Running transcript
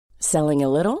Selling a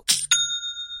little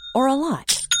or a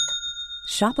lot?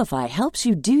 Shopify helps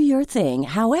you do your thing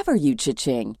however you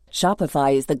cha-ching.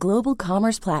 Shopify is the global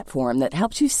commerce platform that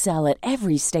helps you sell at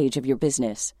every stage of your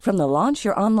business. From the launch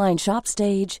your online shop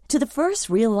stage to the first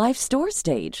real-life store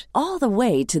stage, all the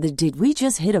way to the did we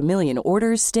just hit a million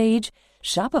orders stage.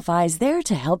 Shopify is there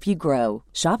to help you grow.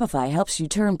 Shopify helps you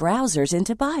turn browsers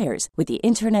into buyers with the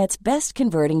internet's best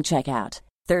converting checkout.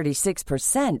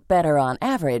 36% better on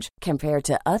average compared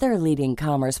to other leading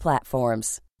commerce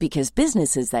platforms. Because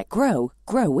businesses that grow,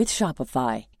 grow with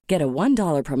Shopify. Get a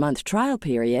 $1 per month trial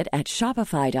period at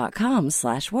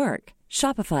shopify.com/work.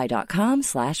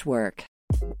 Shopify.com/work.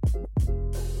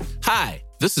 Hi,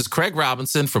 this is Craig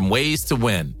Robinson from Ways to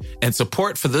Win, and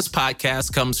support for this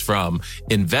podcast comes from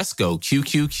Invesco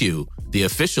QQQ, the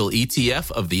official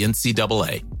ETF of the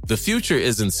NCAA. The future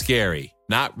isn't scary.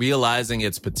 Not realizing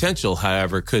its potential,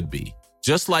 however, could be.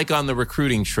 Just like on the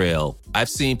recruiting trail, I've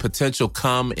seen potential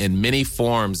come in many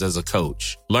forms as a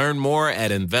coach. Learn more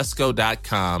at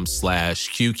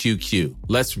Invesco.com/QQQ.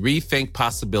 Let's rethink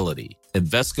possibility.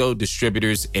 Invesco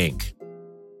Distributors, Inc.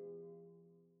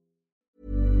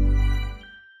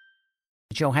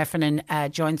 Joe Heffernan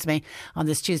joins me on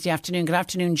this Tuesday afternoon. Good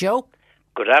afternoon, Joe.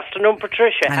 Good afternoon,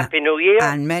 Patricia. Happy New Year.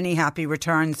 And many happy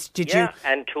returns.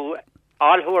 And to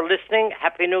all who are listening,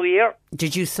 Happy New Year.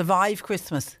 Did you survive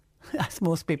Christmas? As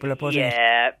most people are putting it.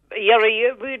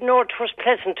 We know it was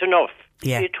pleasant enough.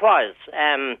 Yeah. It was.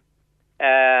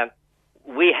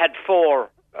 We had four,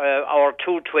 our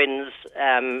two twins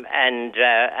and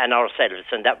ourselves,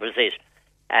 and that was it.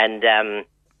 And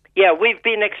we've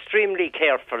been extremely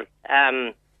careful.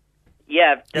 The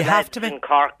lads in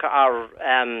Cork are,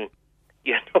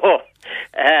 you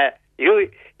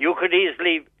could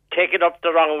easily take it up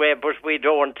the wrong way, but we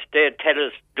don't. They tell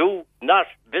us, do not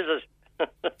visit.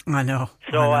 I know.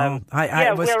 So,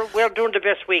 we're doing the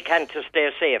best we can to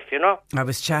stay safe, you know. I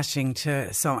was chatting to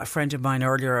a friend of mine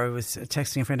earlier. I was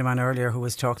texting a friend of mine earlier who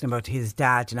was talking about his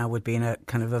dad now would be in a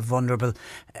kind of a vulnerable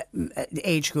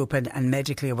age group and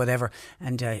medically or whatever.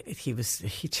 And he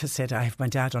just said, I have my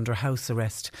dad under house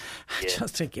arrest. Yeah.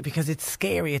 Just because it's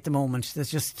scary at the moment.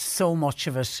 There's just so much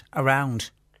of it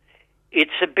around.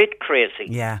 It's a bit crazy.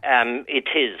 Yeah. It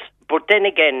is. But then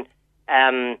again,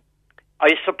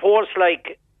 I suppose,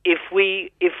 like, if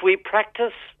we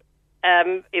practice,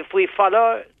 if we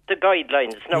follow the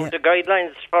guidelines. Now, the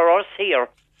guidelines for us here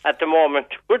at the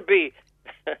moment would be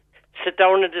sit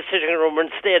down in the sitting room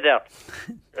and stay there.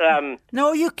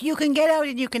 No, you can get out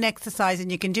and you can exercise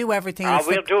and you can do everything.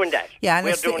 We're doing that. Yeah, and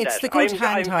it's the good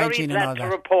hand hygiene and all that. I'm very glad to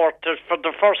report that for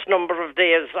the first number of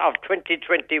days of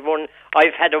 2021,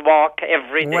 I've had a walk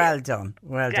every day. Well done.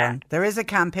 There is a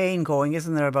campaign going,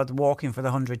 isn't there, about walking for the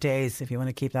 100 days, if you want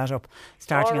to keep that up.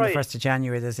 Starting on the 1st of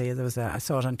January, I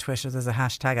saw it on Twitter, there's a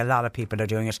hashtag, a lot of people are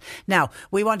doing it. Now,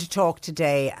 we want to talk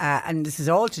today, and this is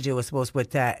all to do, I suppose,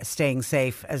 with staying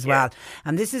safe as well.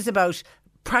 And this is about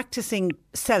practicing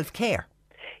self-care.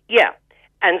 Yeah,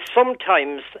 and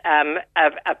sometimes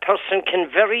a person can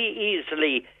very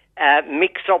easily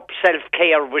mix up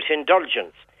self-care with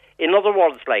indulgence. In other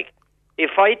words, like,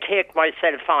 if I take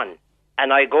myself on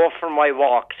and I go for my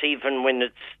walks, even when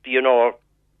it's, 0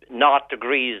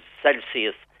 degrees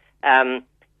Celsius,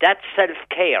 that's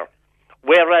self-care.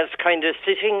 Whereas kind of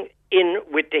sitting in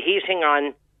with the heating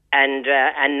on and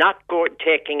not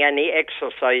taking any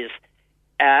exercise,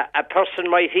 a person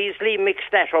might easily mix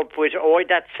that up with,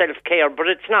 that's self-care, but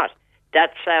it's not.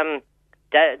 That's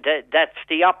that's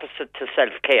the opposite to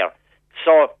self-care.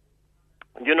 So,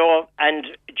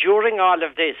 and during all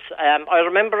of this, I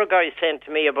remember a guy saying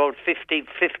to me about 50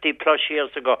 plus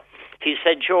years ago, he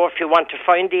said, Joe, if you want to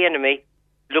find the enemy,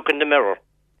 look in the mirror.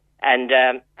 And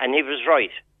he was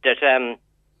right, that,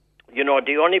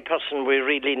 the only person we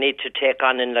really need to take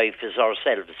on in life is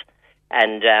ourselves.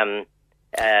 And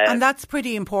that's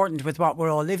pretty important with what we're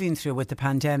all living through with the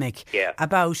pandemic,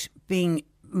 about being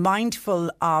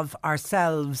mindful of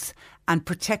ourselves and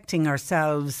protecting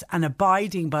ourselves and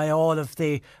abiding by all of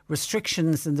the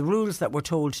restrictions and the rules that we're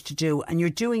told to do. And you're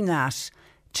doing that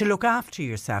to look after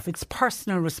yourself. It's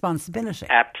personal responsibility.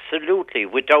 Absolutely,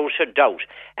 without a doubt.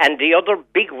 And the other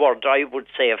big word I would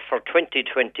say for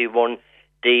 2021,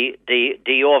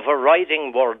 the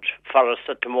overriding word for us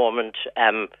at the moment,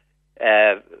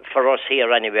 for us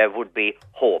here anyway, would be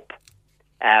hope.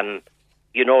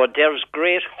 There's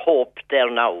great hope there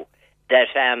now that,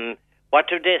 what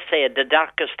do they say, the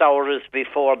darkest hour is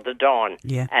before the dawn.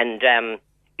 Yeah. And,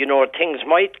 things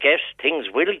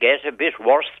will get a bit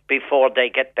worse before they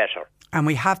get better. And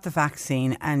we have the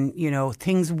vaccine, and, you know,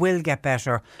 things will get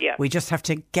better. Yeah. We just have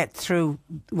to get through.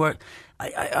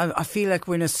 I feel like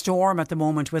we're in a storm at the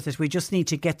moment with it. We just need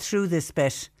to get through this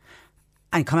bit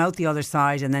and come out the other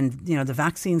side. And then, you know, the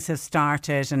vaccines have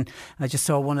started. And I just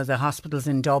saw one of the hospitals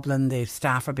in Dublin, the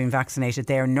staff are being vaccinated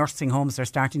there. Nursing homes are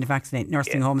starting to vaccinate.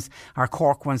 Nursing homes, our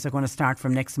Cork ones are going to start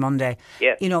from next Monday.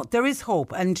 Yeah. You know, there is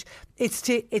hope. And it's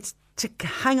to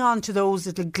hang on to those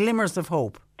little glimmers of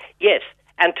hope. Yes.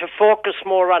 And to focus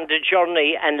more on the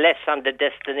journey and less on the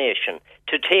destination.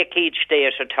 To take each day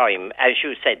at a time, as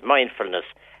you said, mindfulness.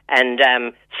 And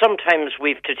sometimes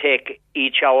we've to take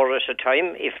each hour at a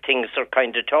time. If things are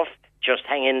kind of tough, just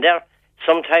hang in there.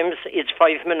 Sometimes it's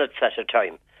 5 minutes at a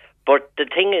time. But the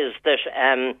thing is that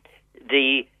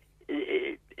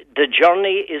the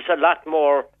journey is a lot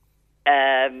more,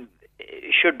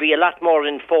 should be a lot more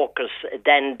in focus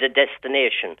than the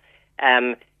destination.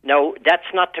 Now,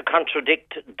 that's not to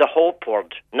contradict the hope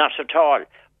word, not at all.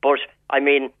 But, I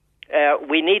mean,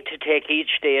 we need to take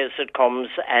each day as it comes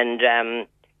and,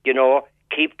 you know,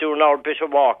 keep doing our bit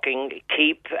of walking,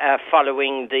 keep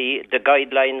following the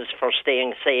guidelines for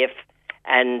staying safe.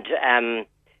 And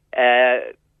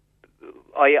I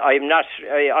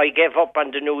gave up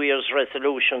on the New Year's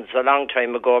resolutions a long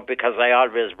time ago because I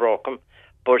always broke them.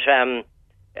 But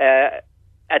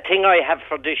a thing I have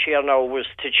for this year now was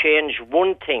to change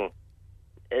one thing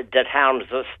that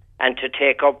harms us and to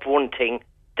take up one thing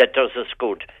that does us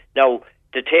good. Now,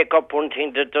 to take up one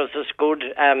thing that does us good,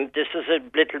 this is a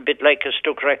little bit like a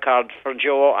stuck record for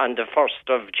Joe on the 1st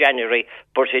of January,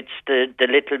 but it's the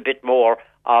little bit more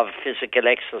of physical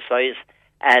exercise.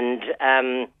 And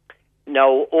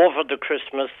now, over the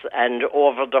Christmas and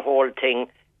over the whole thing,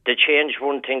 to change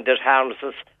one thing that harms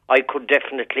us, I could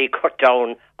definitely cut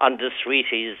down on the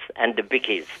sweeties and the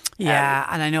bickies. Yeah,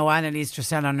 and I know Annalise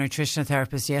Dressel, our nutritional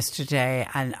therapist, yesterday,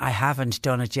 and I haven't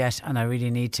done it yet, and I really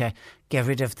need to get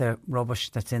rid of the rubbish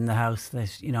that's in the house,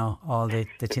 that, you know, all the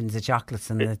tins of chocolates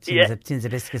and the tins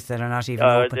of biscuits that are not even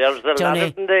open. There's a lot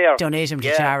of them there. Donate them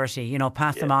to charity, you know,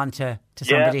 pass them on to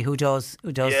somebody who does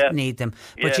need them.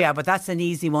 But but that's an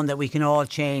easy one that we can all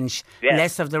change.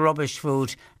 Less of the rubbish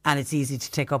food, and it's easy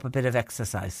to take up a bit of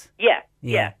exercise.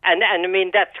 Yeah. And I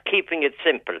mean, that's keeping it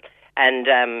simple. And,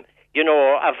 you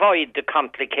know, avoid the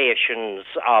complications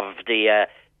of the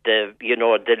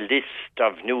list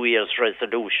of New Year's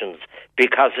resolutions,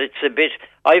 because it's a bit,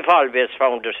 I've always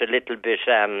found it a little bit,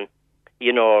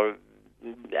 you know,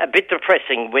 a bit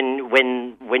depressing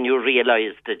when you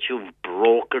realise that you've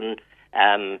broken,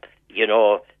 you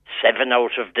know, 7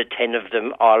 out of the 10 of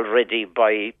them already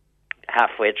by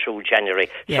halfway through January.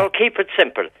 So keep it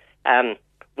simple.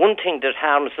 One thing that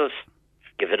harms us,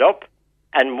 give it up.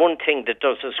 And one thing that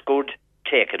does us good,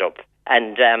 take it up.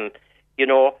 And, you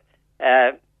know,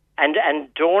 and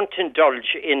don't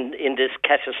indulge in this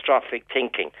catastrophic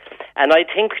thinking. And I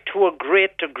think to a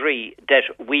great degree that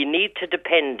we need to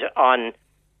depend on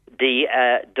the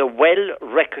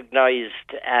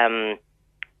well-recognised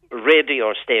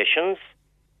radio stations,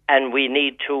 and we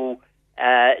need to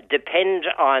depend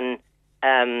on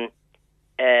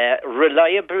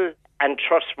reliable and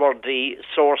trustworthy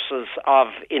sources of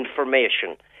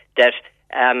information. That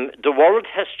the world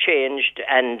has changed,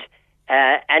 and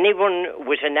anyone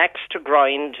with an axe to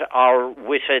grind or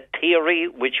with a theory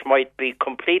which might be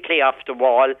completely off the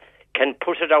wall can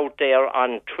put it out there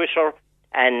on Twitter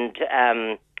and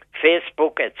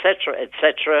Facebook, etc.,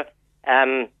 etc.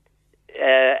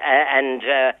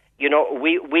 You know,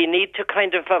 we need to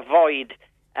kind of avoid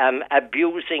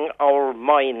abusing our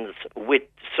minds with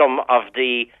some of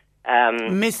the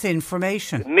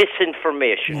misinformation,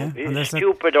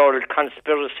 stupid old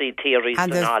conspiracy theories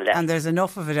and all that. And there's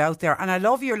enough of it out there. And I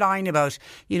love your line about,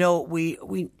 you know, we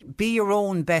be your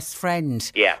own best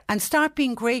friend. Yeah. And start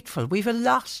being grateful. We've a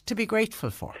lot to be grateful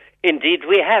for. Indeed,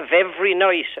 we have. Every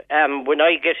night when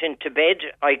I get into bed,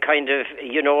 I kind of,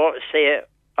 you know, say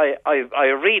I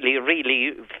really,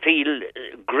 really feel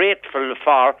grateful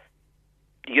for,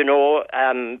 you know,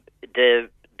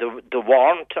 the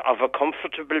warmth of a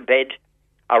comfortable bed,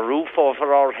 a roof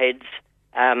over our heads,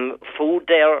 food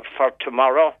there for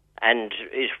tomorrow, and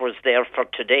it was there for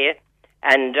today.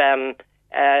 And,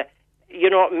 you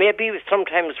know, maybe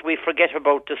sometimes we forget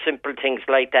about the simple things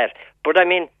like that. But, I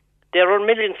mean, there are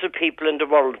millions of people in the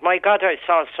world. My God, I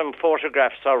saw some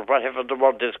photographs or whatever the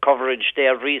word is, coverage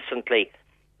there recently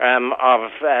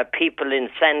of people in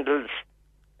sandals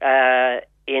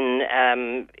in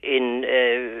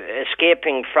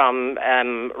escaping from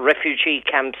refugee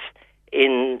camps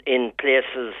in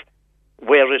places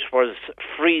where it was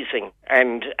freezing,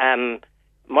 and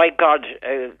my God,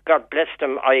 God bless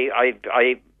them. I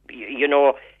you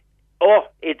know,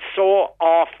 it's so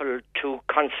awful to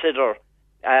consider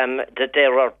that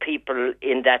there are people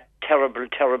in that terrible,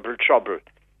 terrible trouble.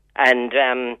 And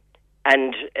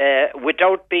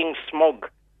without being smug,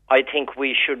 I think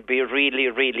we should be really,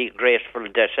 really grateful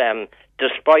that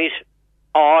despite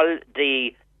all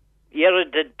the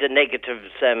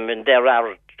negatives, and there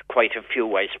are quite a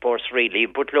few, I suppose, really.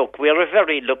 But look, we're a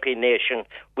very lucky nation.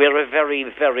 We're a very,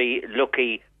 very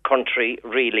lucky country,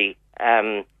 really.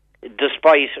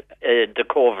 Despite the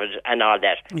COVID and all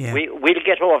that, we'll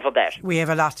get over that. We have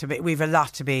a lot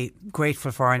to be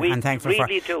grateful for and thankful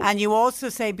really for. Do. And you also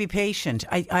say be patient.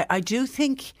 I do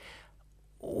think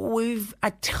we've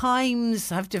at times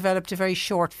have developed a very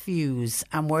short fuse,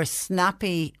 and we're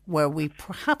snappy where we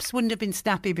perhaps wouldn't have been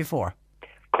snappy before.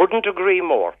 Couldn't agree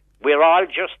more. We're all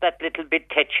just that little bit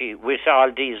tetchy with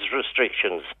all these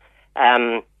restrictions.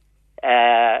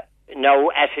 Now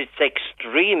at its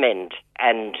extreme end,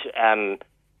 and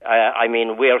I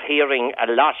mean, we're hearing a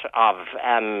lot of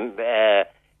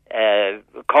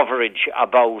coverage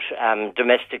about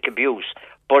domestic abuse,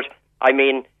 but I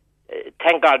mean,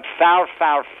 thank God, far,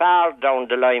 far, far down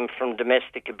the line from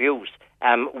domestic abuse,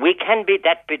 we can be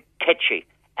that bit tetchy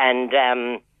and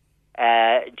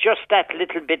just that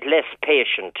little bit less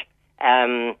patient.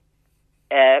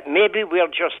 Maybe we're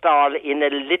just all in a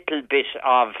little bit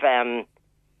of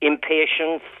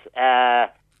impatience,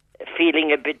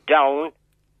 feeling a bit down.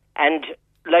 And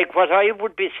like what I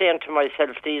would be saying to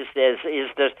myself these days is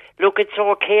that, look, it's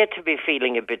okay to be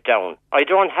feeling a bit down. I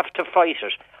don't have to fight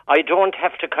it. I don't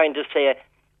have to kind of say,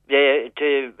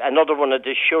 to another one of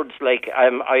the shoulds like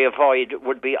I avoid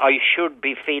would be, I should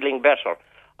be feeling better.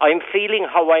 I'm feeling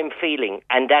how I'm feeling,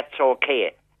 and that's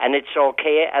okay. And it's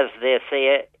okay, as they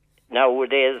say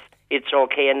nowadays, it's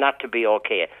okay not to be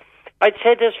okay. I'd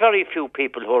say there's very few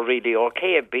people who are really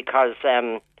okay because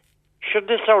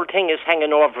this whole thing is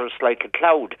hanging over us like a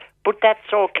cloud. But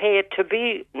that's okay to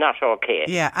be not okay.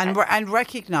 Yeah, and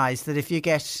recognise that if you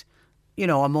get, you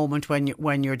know, a moment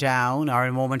when you're down or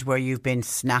a moment where you've been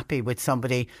snappy with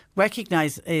somebody,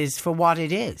 recognise is for what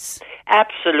it is.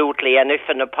 Absolutely, and if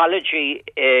an apology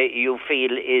you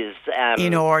feel is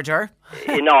in order,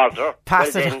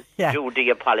 well then do the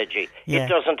apology. Yeah. It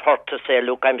doesn't hurt to say,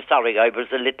 look, I'm sorry, I was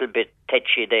a little bit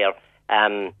tetchy there,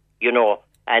 you know,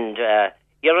 and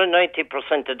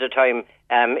 90% of the time,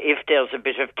 if there's a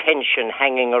bit of tension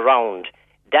hanging around,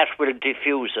 that will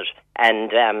diffuse it,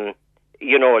 and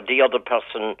you know, the other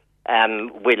person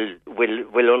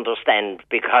will understand,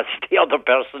 because the other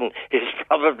person is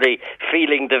probably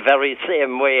feeling the very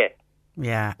same way.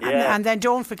 Yeah. And then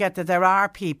don't forget that there are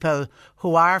people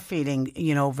who are feeling,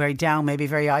 you know, very down, maybe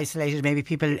very isolated, maybe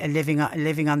people living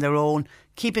on their own.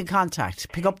 Keep in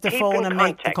contact. Pick up the phone and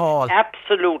make the call.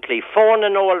 Absolutely. Phone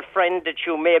an old friend that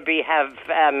you maybe have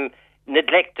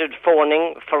neglected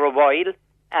phoning for a while.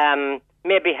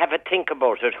 Maybe have a think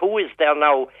about it. Who is there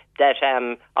now that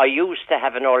I used to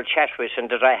have an old chat with and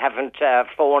that I haven't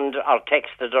phoned or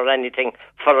texted or anything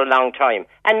for a long time?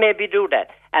 And maybe do that.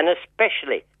 And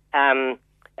especially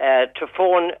to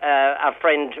phone a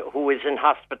friend who is in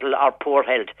hospital or poor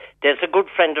health. There's a good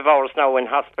friend of ours now in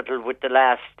hospital with the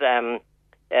last 3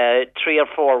 or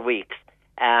 4 weeks,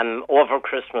 over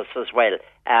Christmas as well,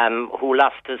 who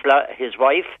lost his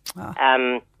wife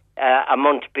a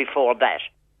month before that.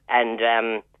 And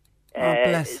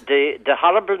the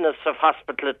horribleness of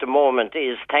hospital at the moment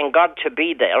is, thank God to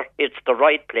be there, it's the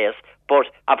right place, but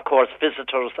of course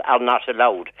visitors are not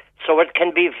allowed. So it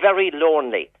can be very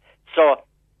lonely. So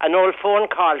an old phone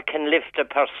call can lift a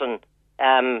person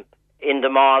in the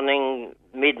morning,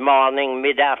 mid-morning,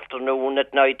 mid-afternoon,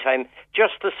 at night time.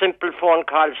 Just a simple phone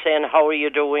call saying, how are you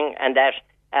doing? And that's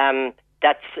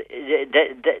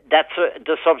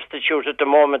the substitute at the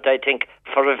moment, I think,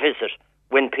 for a visit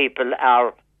when people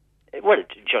are, well,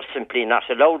 just simply not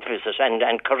allowed visit,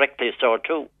 and correctly so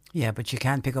too. Yeah, but you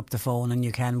can pick up the phone and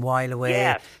you can while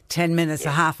away 10 minutes,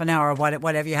 a half an hour,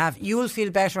 whatever you have. You will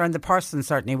feel better, and the person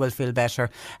certainly will feel better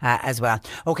as well.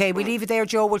 OK, we leave it there,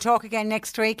 Joe. We'll talk again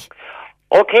next week.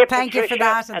 OK, thank Patricia, you for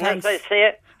that. And thanks. As I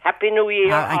say, Happy New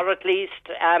Year, or at least,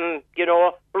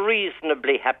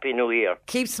 reasonably Happy New Year.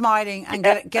 Keep smiling and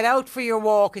get out for your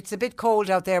walk. It's a bit cold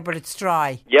out there, but it's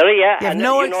dry. Yeah. You have and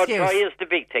no excuse. Dry is the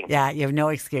big thing. Yeah, you have no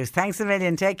excuse. Thanks a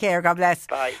million. Take care. God bless.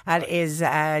 Bye. That is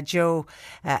Joe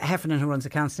Heffernan, who runs a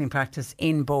counselling practice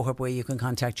in Boherbue. You can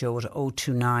contact Joe at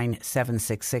 029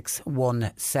 766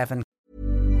 17.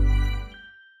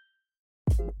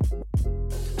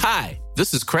 Hi,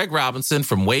 This is Craig Robinson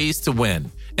from Ways to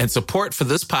Win, and support for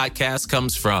this podcast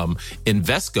comes from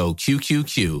Invesco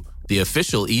QQQ, the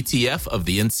official ETF of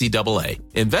the NCAA.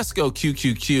 Invesco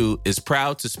QQQ is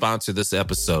proud to sponsor this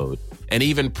episode, and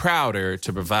even prouder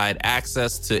to provide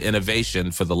access to innovation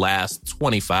for the last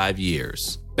 25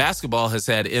 years. Basketball has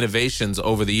had innovations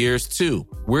over the years, too.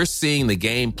 We're seeing the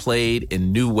game played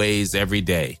in new ways every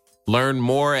day. Learn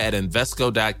more at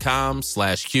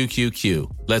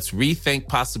Invesco.com/QQQ. Let's rethink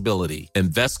possibility.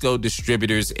 Invesco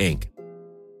Distributors, Inc.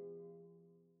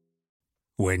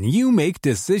 When you make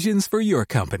decisions for your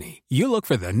company, you look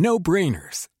for the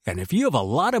no-brainers. And if you have a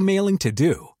lot of mailing to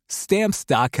do,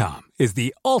 Stamps.com is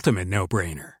the ultimate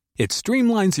no-brainer. It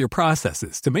streamlines your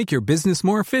processes to make your business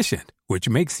more efficient, which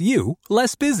makes you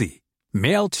less busy.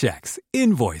 Mail checks,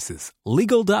 invoices,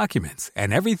 legal documents,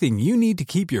 and everything you need to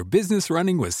keep your business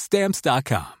running with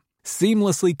Stamps.com.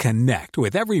 Seamlessly connect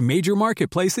with every major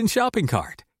marketplace and shopping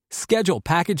cart. Schedule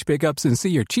package pickups and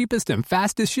see your cheapest and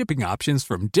fastest shipping options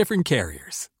from different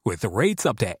carriers, with rates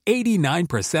up to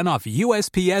 89% off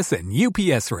USPS and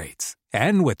UPS rates.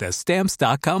 And with the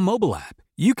Stamps.com mobile app,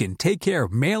 you can take care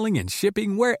of mailing and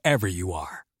shipping wherever you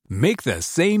are. Make the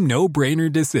same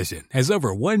no-brainer decision as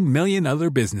over 1 million other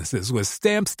businesses with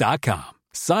Stamps.com.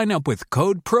 Sign up with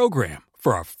code PROGRAM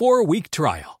for a 4-week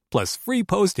trial, plus free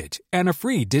postage and a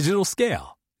free digital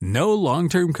scale. No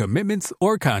long-term commitments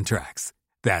or contracts.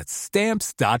 That's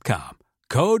Stamps.com.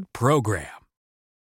 Code PROGRAM.